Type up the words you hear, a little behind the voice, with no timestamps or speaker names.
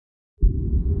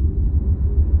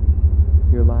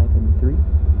in 3,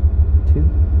 2,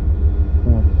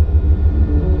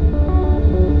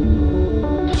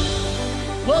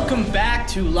 1. Welcome back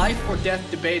to Life or Death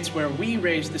Debates, where we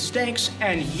raise the stakes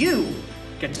and you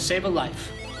get to save a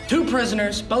life. Two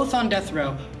prisoners, both on death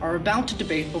row, are about to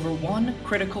debate over one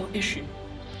critical issue.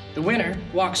 The winner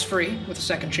walks free with a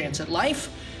second chance at life,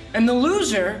 and the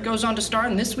loser goes on to star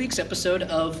in this week's episode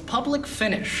of Public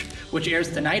Finish, which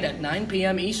airs tonight at 9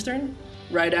 p.m. Eastern,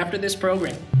 right after this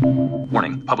program.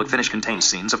 Warning, Public Finish contains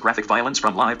scenes of graphic violence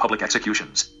from live public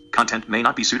executions. Content may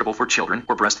not be suitable for children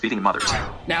or breastfeeding mothers.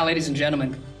 Now, ladies and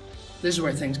gentlemen, this is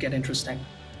where things get interesting.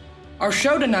 Our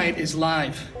show tonight is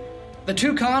live. The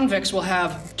two convicts will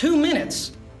have 2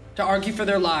 minutes to argue for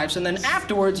their lives, and then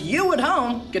afterwards, you at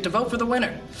home get to vote for the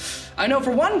winner. I know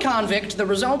for one convict, the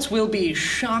results will be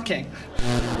shocking.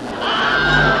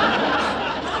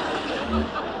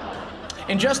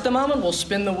 In just a moment, we'll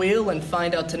spin the wheel and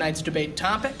find out tonight's debate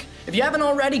topic. If you haven't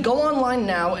already, go online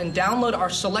now and download our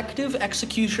Selective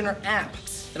Executioner app.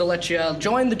 It'll let you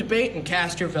join the debate and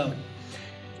cast your vote.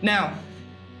 Now,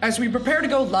 as we prepare to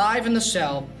go live in the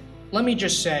cell, let me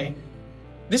just say,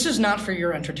 this is not for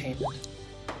your entertainment.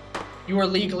 You are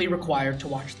legally required to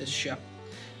watch this show.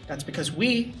 That's because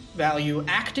we value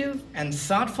active and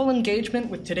thoughtful engagement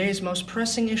with today's most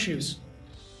pressing issues.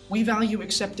 We value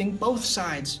accepting both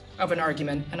sides of an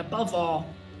argument, and above all,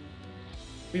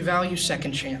 we value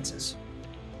second chances.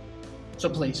 So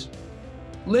please,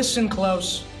 listen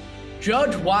close,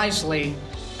 judge wisely,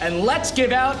 and let's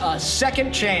give out a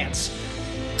second chance.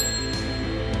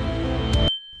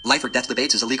 Life or Death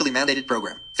Debates is a legally mandated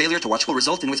program. Failure to watch will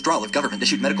result in withdrawal of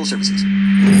government-issued medical services.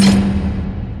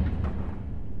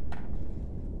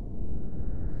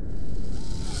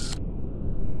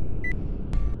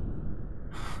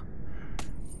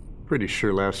 Pretty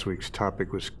sure last week's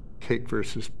topic was cake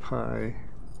versus pie.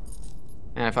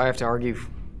 And if I have to argue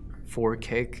for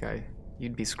cake,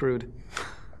 you'd be screwed.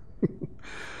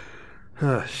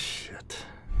 Ah, shit.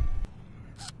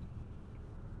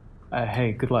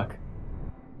 Hey, good luck.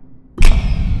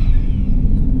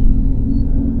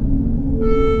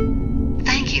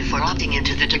 Thank you for opting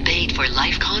into the Debate for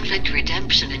Life Conflict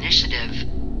Redemption Initiative.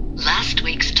 Last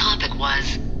week's topic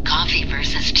was coffee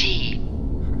versus tea.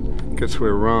 Guess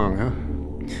we're wrong, huh?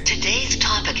 Today's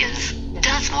topic is,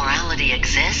 does morality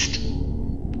exist?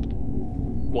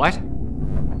 What?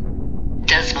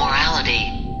 Does morality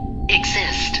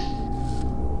exist?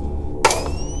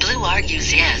 Blue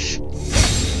argues yes.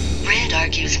 Red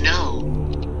argues no.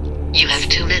 You have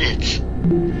 2 minutes.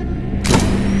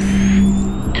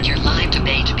 And your live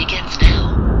debate begins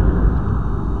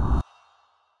now.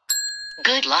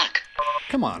 Good luck.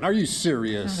 Come on, are you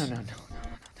serious? No.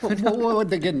 What,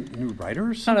 they get new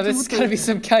writers? No, this has got to be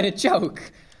some kind of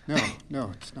joke.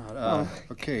 No, it's not.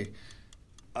 Okay.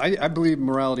 I believe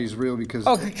morality is real because...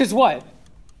 Oh, because what?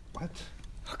 What?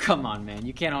 Oh, come on, man.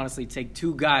 You can't honestly take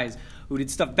two guys who did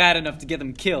stuff bad enough to get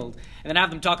them killed and then have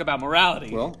them talk about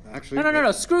morality. Well, actually...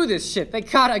 No. Screw this shit.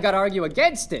 Thank God I got to argue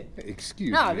against it.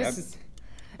 Excuse no, me. This is...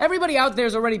 Everybody out there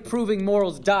is already proving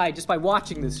morals die just by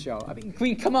watching this show. I mean,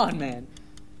 come on, man.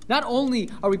 Not only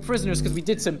are we prisoners because we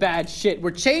did some bad shit,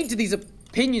 we're chained to these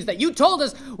opinions that you told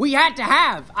us we had to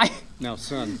have. Now,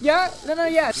 son. Yeah?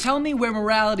 No. Tell me where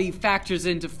morality factors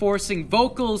into forcing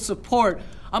vocal support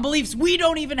on beliefs we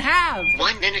don't even have.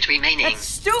 1 minute remaining. That's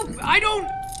stupid.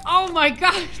 Oh my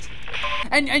God.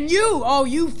 And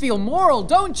you feel moral,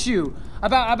 don't you?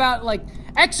 About like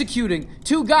executing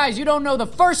two guys you don't know the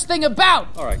first thing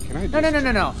about. All right, can I just...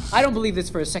 No. I don't believe this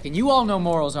for a second. You all know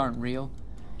morals aren't real.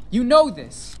 You know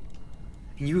this.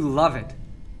 And you love it.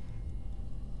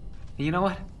 And you know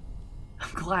what?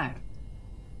 I'm glad.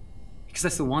 Because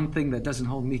that's the one thing that doesn't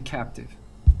hold me captive.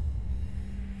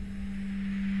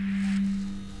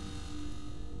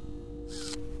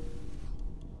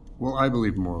 Well, I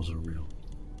believe morals are real.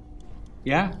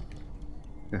 Yeah?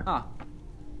 Yeah. Ah.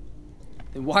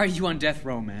 Then why are you on death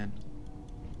row, man?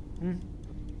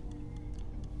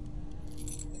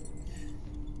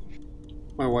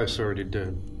 My wife's already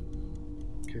dead.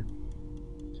 Okay.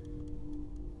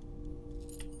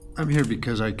 I'm here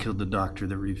because I killed the doctor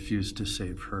that refused to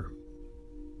save her.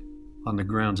 On the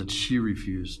grounds that she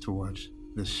refused to watch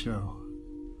this show.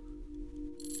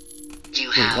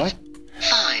 You have what?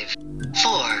 5,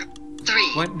 4,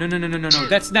 3. What? No.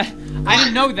 That's not. I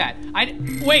didn't know that.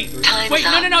 Wait. Time's Wait.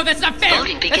 up. No. That's not fair.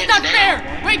 Voting That's begins not now. fair.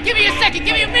 Wait. Give me a second.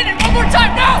 Give me a minute. One more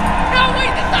time. No. Wait.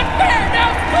 That's not fair.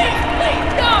 No. Please.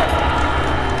 No.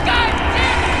 God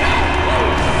damn it. No.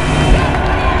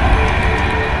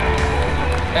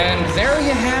 And there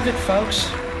you have it, folks.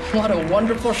 What a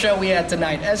wonderful show we had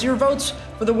tonight. As your votes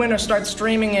for the winner start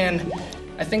streaming in,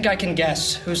 I think I can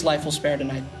guess whose life will spare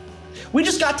tonight. We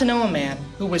just got to know a man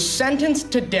who was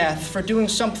sentenced to death for doing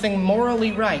something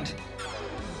morally right.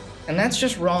 And that's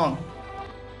just wrong.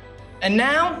 And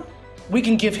now, we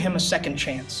can give him a second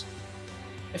chance.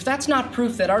 If that's not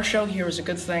proof that our show here is a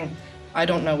good thing, I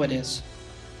don't know what is.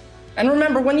 And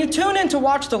remember, when you tune in to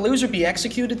watch the loser be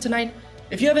executed tonight,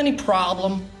 if you have any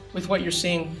problem with what you're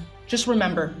seeing, just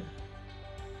remember,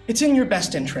 it's in your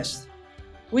best interest.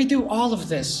 We do all of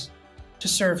this to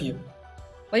serve you.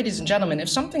 Ladies and gentlemen, if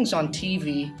something's on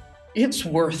TV, it's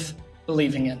worth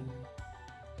believing in.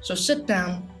 So sit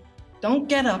down, don't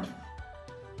get up,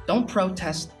 don't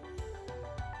protest,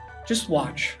 just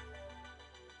watch.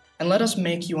 And let us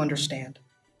make you understand.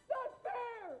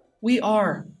 We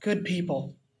are good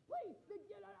people.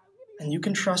 And you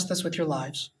can trust us with your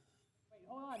lives.